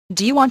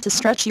Do you want to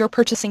stretch your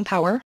purchasing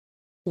power?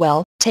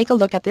 Well, take a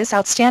look at this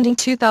outstanding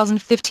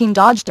 2015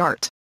 Dodge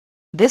Dart.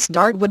 This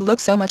Dart would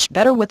look so much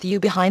better with you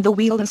behind the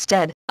wheel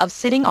instead of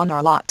sitting on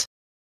our lot.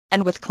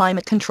 And with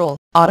climate control,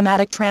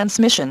 automatic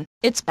transmission,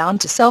 it's bound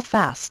to sell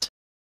fast.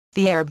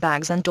 The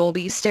airbags and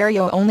Dolby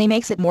stereo only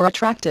makes it more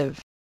attractive.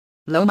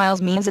 Low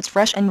miles means it's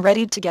fresh and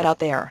ready to get out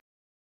there.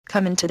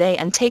 Come in today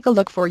and take a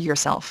look for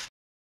yourself.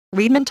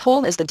 Reedman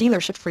Toll is the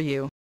dealership for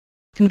you.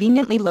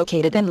 Conveniently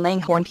located in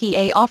Langhorne,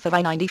 PA off of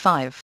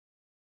I-95.